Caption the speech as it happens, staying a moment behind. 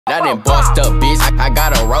I done bossed up, bitch. I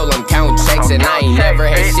gotta roll them, count checks, and I ain't never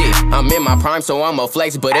had shit. I'm in my prime, so I'ma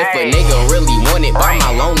flex. But if a nigga really want it, buy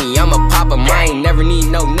my lonely, I'ma pop him. I ain't never need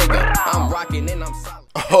no nigga. I'm rocking and I'm solid.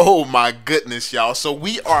 Oh my goodness, y'all. So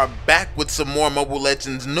we are back with some more Mobile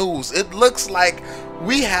Legends news. It looks like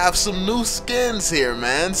we have some new skins here,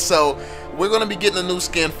 man. So we're going to be getting a new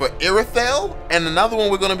skin for Irithel, and another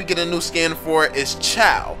one we're going to be getting a new skin for is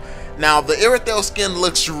Chou. Now, the Irithel skin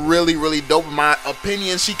looks really dope in my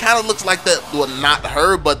opinion. She kind of looks like that, well, not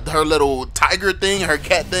her, but her little tiger thing, her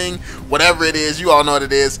cat thing, whatever it is. You all know what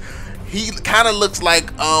it is. He kind of looks like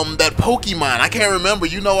that Pokemon. I can't remember.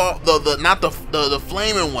 You know, not the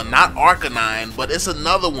flaming one, not Arcanine, but it's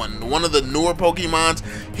another one of the newer Pokemons.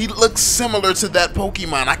 He looks similar to that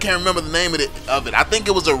Pokemon. I can't remember the name of it. I think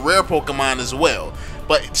it was a rare Pokemon as well.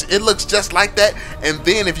 But it looks just like that. And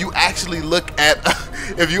then if you actually look at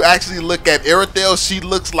Irithel, she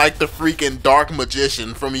looks like the freaking Dark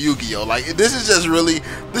Magician from Yu-Gi-Oh! Like, this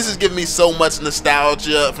is giving me so much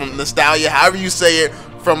nostalgia, however you say it,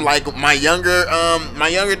 from like my younger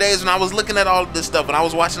days when I was looking at all of this stuff and I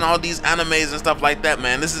was watching all these animes and stuff like that,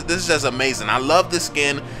 man. This is just amazing. I love this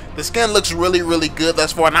skin. The skin looks really good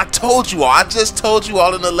thus far, and I just told you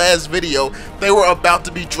all in the last video, they were about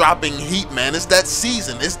to be dropping heat, man. It's that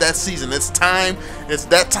season. It's that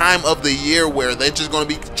time of the year where they're just going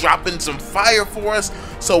to be dropping some fire for us.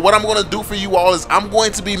 So what I'm going to do for you all is I'm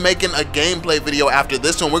going to be making a gameplay video after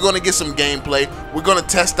this one. We're going to get some gameplay. We're going to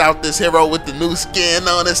test out this hero with the new skin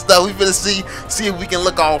on this stuff. We're going to see if we can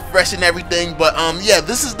look all fresh and everything. But yeah,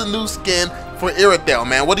 this is the new skin for Irithel,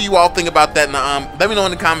 man. What do you all think about that? Let me know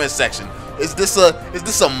in the comment section. Is this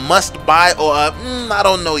a must buy, or I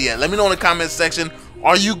don't know yet. Let me know in the comment section.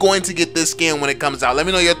 Are you going to get this skin when it comes out? Let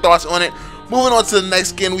me know your thoughts on it. Moving on to the next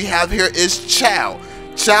skin we have here is Chou.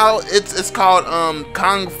 Chou, it's called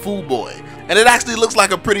Kung Fu Boy, and it actually looks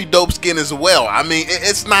like a pretty dope skin as well. I mean,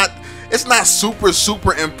 it's not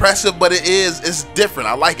super impressive, but it's different.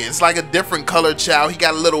 I like it. It's like a different color Chou. He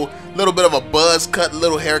got a little bit of a buzz cut,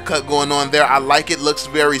 little haircut going on there. I like it. Looks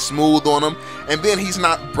very smooth on him, and then he's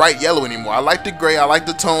not bright yellow anymore. I like the gray. I like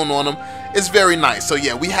the tone on him. It's very nice. So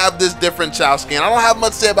yeah, we have this different Chou skin. I don't have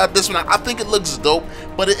much to say about this one. I think it looks dope,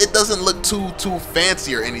 but it doesn't look too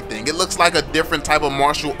fancy or anything. It looks like a different type of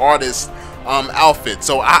martial artist outfit.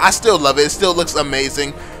 So I still love it. It still looks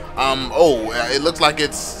amazing. It looks like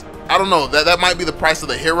it's, I don't know, that might be the price of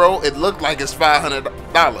the hero. It looked like it's $500.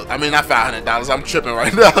 I mean, not $500. I'm tripping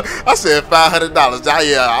right now. I said $500.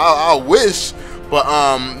 I wish, but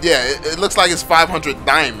yeah, it looks like it's 500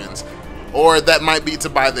 diamonds. Or that might be to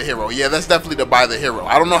buy the hero. Yeah, that's definitely to buy the hero.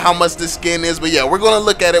 I don't know how much this skin is, but yeah, we're gonna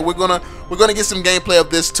look at it. We're gonna get some gameplay of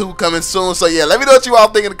this too coming soon. So yeah, let me know what you all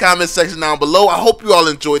think in the comment section down below. I hope you all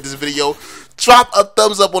enjoyed this video. Drop a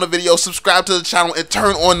thumbs up on the video, subscribe to the channel, and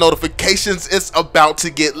turn on notifications. It's about to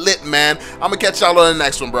get lit, man. I'm gonna catch y'all on the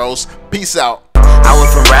next one, bros. Peace out. I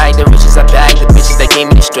went from rag to riches, I bagged the bitches that gave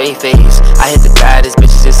me the straight face. I hit the baddest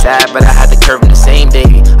bitches inside, but I had the curve in the same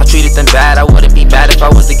day. I treated them bad, I wouldn't be mad if I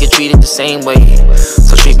was to get treated the same way.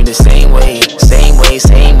 So treat me the same way,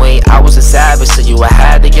 same way. I was a savage to you, I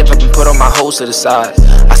had to give up and put all my hoes to the side.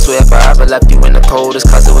 I swear if I ever left you in the cold, it's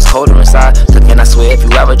cause it was colder inside. Look, and I swear if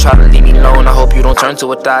you ever try to leave me alone, I hope you don't turn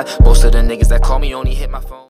to a thot. Most of the niggas that call me only hit my phone.